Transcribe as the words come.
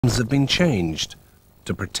have been changed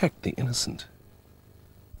to protect the innocent.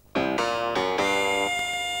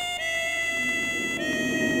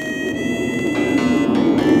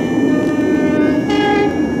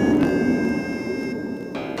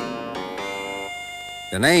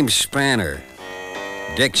 The name's Spanner.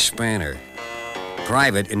 Dick Spanner.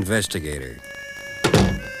 Private investigator.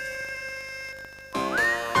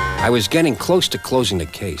 I was getting close to closing the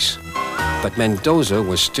case, but Mendoza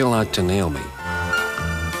was still out to nail me.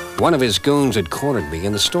 One of his goons had cornered me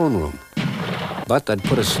in the storeroom, but I'd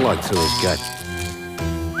put a slug through his gut.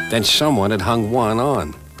 Then someone had hung one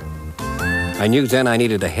on. I knew then I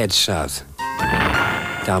needed to head south,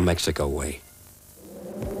 down Mexico way.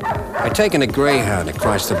 I'd taken a Greyhound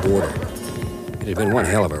across the border. It had been one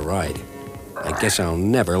hell of a ride. I guess I'll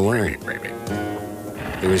never learn.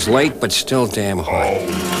 It was late, but still damn hot.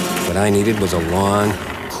 What I needed was a long,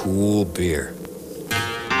 cool beer.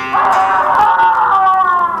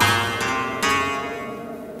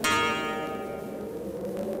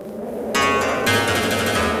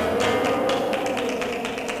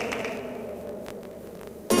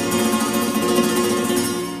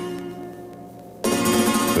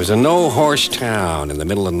 It was a no-horse town in the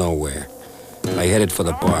middle of nowhere. I headed for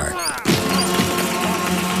the bar.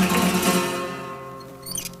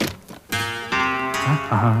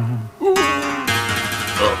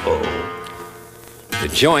 The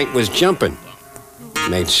joint was jumping.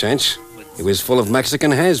 Made sense. It was full of Mexican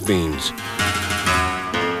has-beens.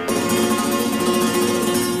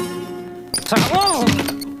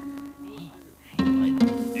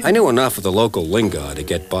 I knew enough of the local lingo to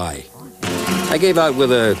get by. I gave out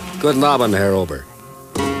with a good Abend, Herr Ober.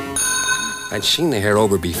 I'd seen the Herr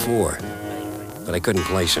Ober before, but I couldn't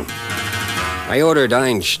place him. I ordered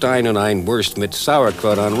ein Stein und ein Wurst mit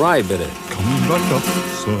Sauerkraut on rye bitter. Come back up,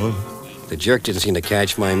 sir. The jerk didn't seem to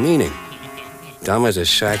catch my meaning. Dumb as a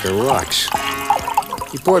sack of rocks.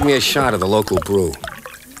 He poured me a shot of the local brew.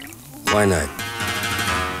 Why not?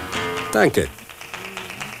 Danke.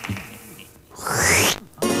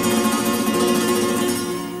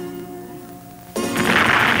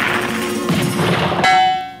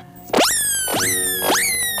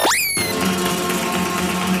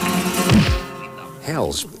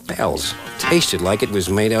 Hell's bells. Tasted like it was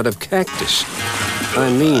made out of cactus. I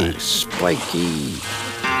mean, spiky.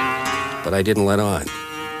 But I didn't let on.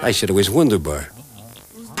 I said it was wunderbar.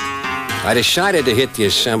 I decided to hit the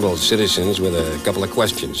assembled citizens with a couple of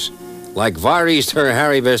questions. Like, var ist Herr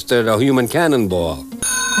Harryvester, the human cannonball?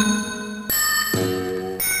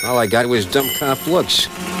 All I got was dumb cop looks.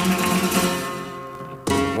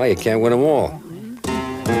 Well, you can't win them all.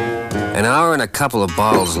 An hour and a couple of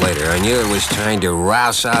bottles later, I knew it was time to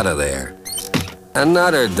rouse out of there.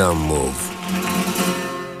 Another dumb move.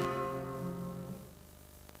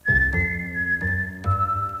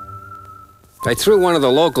 I threw one of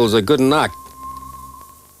the locals a good knock.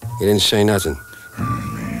 He didn't say nothing.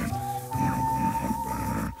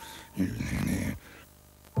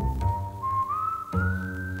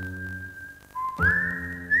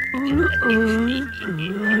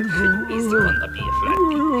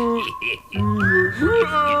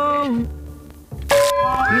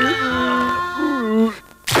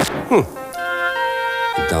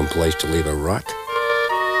 A dumb place to leave a rot.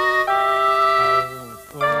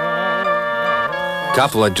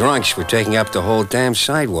 Couple of drunks were taking up the whole damn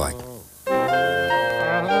sidewalk.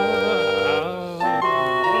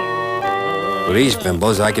 With these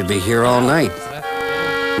bimbos, I could be here all night.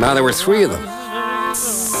 Now there were three of them.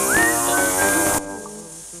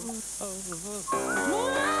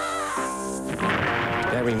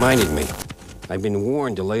 That reminded me. I'd been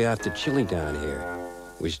warned to lay out the chili down here.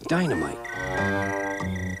 It was dynamite.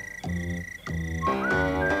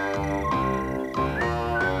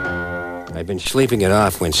 I'd been sleeping it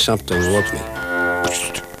off when something woke me.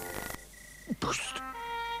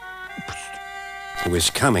 It was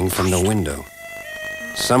coming from the window.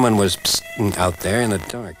 Someone was psting out there in the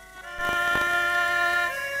dark.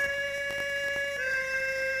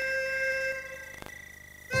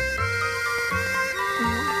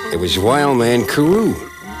 It was Wild Man Carew.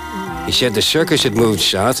 He said the circus had moved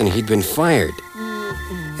south and he'd been fired.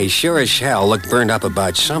 He sure as hell looked burned up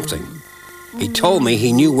about something. He told me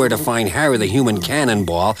he knew where to find Harry the Human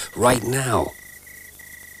Cannonball right now.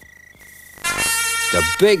 The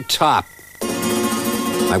big top.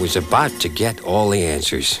 I was about to get all the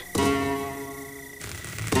answers.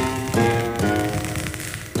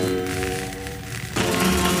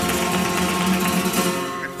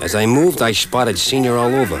 As I moved, I spotted Senior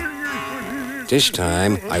all over. This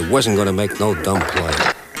time, I wasn't going to make no dumb play.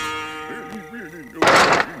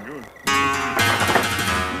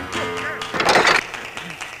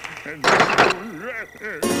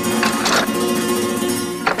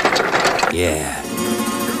 Yeah,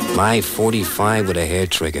 my .45 with a hair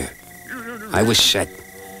trigger. I was set,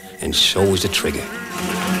 and so was the trigger.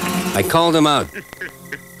 I called him out.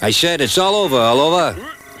 I said, "It's all over.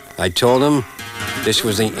 I told him this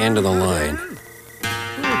was the end of the line.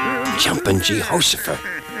 Jumpin' Jehoshaphat.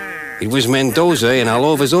 It was Mendoza in all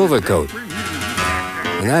over his overcoat.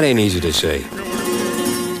 And that ain't easy to say.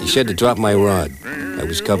 He said to drop my rod. I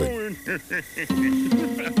was covered.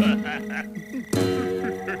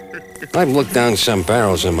 I've looked down some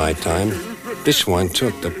barrels in my time. This one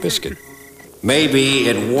took the biscuit. Maybe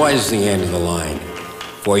it was the end of the line.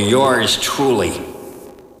 For yours truly.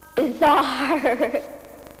 Czar.